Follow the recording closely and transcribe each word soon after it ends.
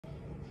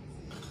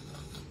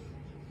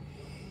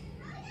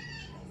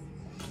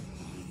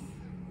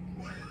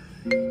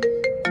Oh,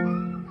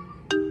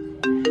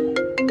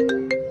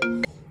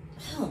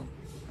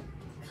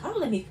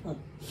 calling me from.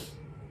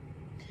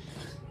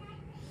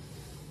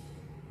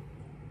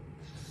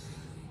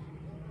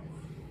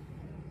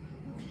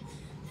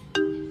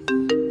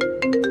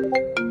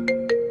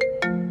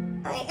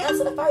 I ain't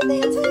answer the first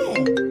damn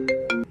time.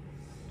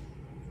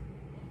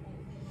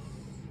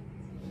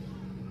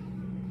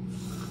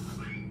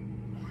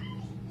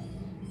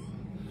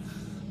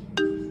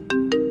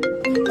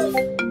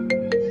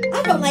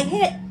 I don't like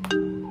it.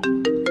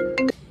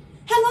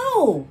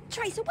 Hello.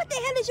 Tracy, what the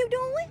hell is you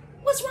doing?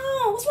 What's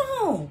wrong? What's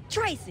wrong?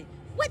 Tracy,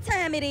 what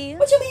time it is?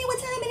 What you mean what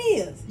time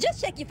it is?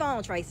 Just check your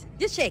phone, Tracy.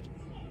 Just check it.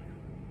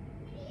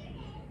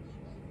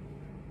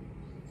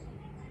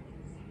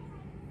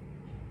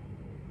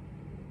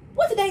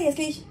 What today is,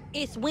 Keisha?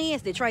 It's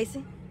Wednesday,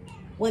 Tracy.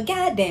 Well,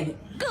 goddamn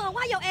it. Girl,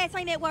 why your ass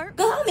ain't at work?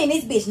 Girl, I'm in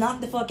this bitch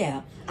knocked the fuck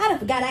out. I done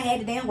forgot I had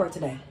to damn work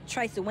today.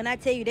 Tracy, when I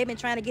tell you they've been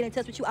trying to get in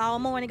touch with you all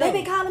morning, girl.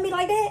 They been calling me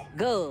like that?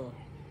 Girl.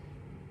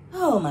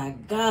 Oh my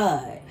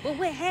God. Well,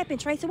 what happened,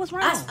 Tracy? What's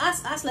wrong?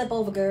 I slept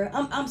over, girl.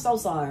 I'm so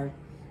sorry.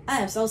 I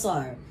am so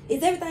sorry.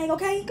 Is everything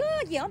okay?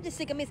 Good, yeah. I'm just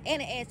sick of Miss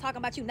Anna ass talking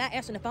about you not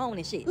answering the phone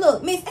and shit.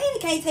 Look, Miss Annie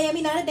can't tell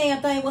me not a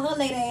damn thing with her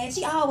late ass.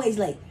 She always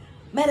late.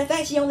 Matter of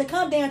fact, she only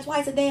come down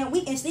twice a damn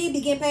week and still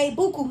be getting paid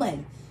buku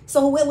money.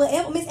 So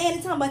whatever Miss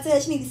Annie talking about, tell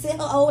her she need to sit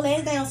her old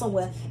ass down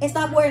somewhere and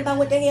stop worrying about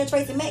what the hell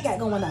Tracy Mack got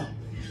going on.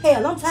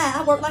 Hell, I'm tired.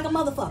 I work like a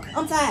motherfucker.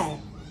 I'm tired.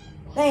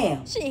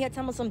 Damn. She ain't here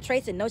telling me some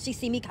Tracy. No, she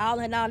see me calling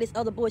her and all this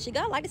other bullshit.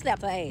 God, I like to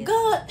slap her ass.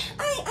 God,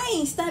 I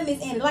ain't stunned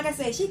Miss Annie. Like I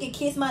said, she can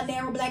kiss my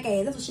narrow black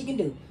ass. That's what she can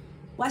do.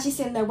 Why she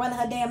sitting there running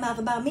her damn mouth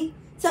about me?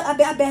 So I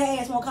bet her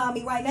ass won't call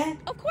me right now.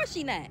 Of course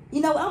she not.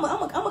 You know, I'm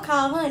a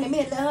call her in a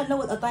minute, let her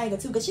know a thing or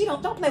two, cause she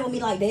don't play with me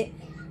like that.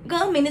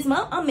 Girl, I'm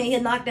in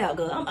here knocked out,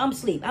 girl. I'm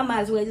asleep. I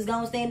might as well just go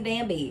and stay in the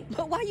damn bed.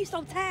 But why you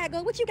so tired,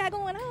 girl? What you got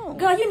going on?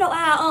 Girl, you know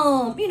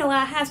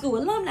our high school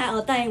alumni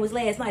thing was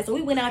last night, so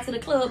we went out to the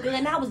club, girl,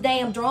 and I was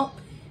damn drunk.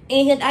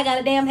 And here I got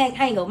a damn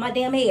hangover. My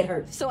damn head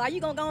hurts. So are you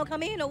gonna go and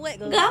come in or what,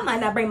 girl? Girl, I might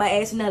not bring my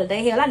ass another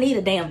day. Hell, I need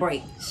a damn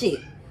break. Shit.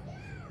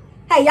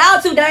 Hey, y'all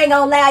too dang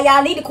on loud.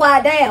 Y'all need to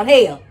quiet down.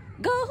 Hell.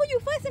 Girl, who you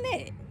fussing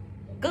at?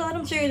 Girl,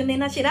 them children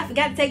and that shit. I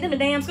forgot to take them to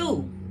damn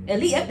school. At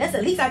least that's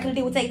the least I could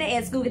do with take that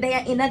ass to school. Cause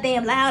they in that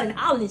damn loud and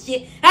hollering and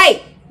shit.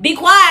 Hey, be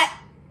quiet.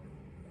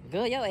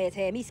 Girl, your ass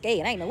had me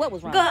scared. I ain't know what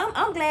was wrong. Girl,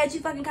 I'm glad you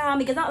fucking called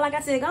me. Cause like I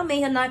said, I'm in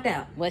here knocked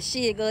out. Well,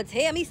 shit, girl,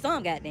 tell me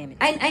some, goddammit.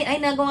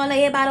 Ain't nothing going on.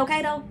 Everybody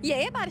okay though? Yeah,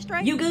 everybody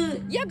straight. You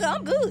good? Yeah, girl,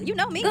 I'm good. You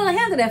know me. Girl,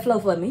 handle that flow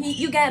for me.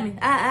 You got me.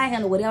 I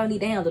handle whatever I need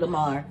to handle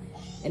tomorrow.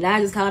 And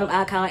I just called him.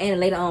 I called Anna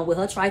later on with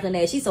her trifling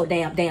ass. She's so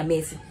damn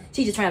messy.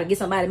 She just trying to get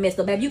somebody messed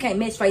up. Baby, you can't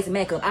mess Tracy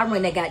Mack up. I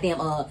run that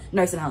goddamn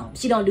nursing home.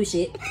 She don't do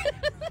shit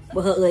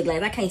with her ugly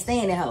ass. I can't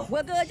stand that hoe.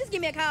 Well, girl, just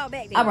give me a call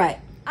back then. All right.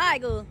 All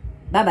right, girl.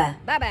 Bye-bye.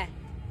 Bye-bye.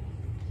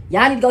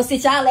 Y'all need to go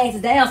sit y'all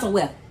asses down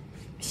somewhere.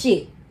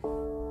 Shit.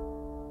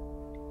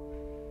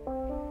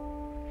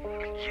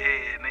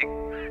 Yeah, nigga.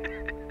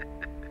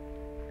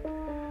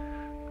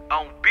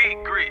 On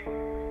Big Grit.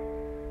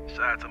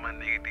 Shout out to my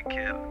nigga D.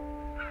 Kelly.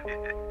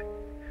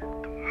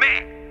 The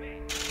man.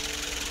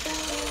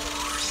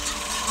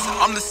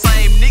 I'm the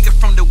same nigga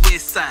from the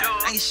west side.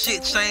 Ain't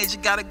shit changed,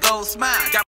 you gotta go smile.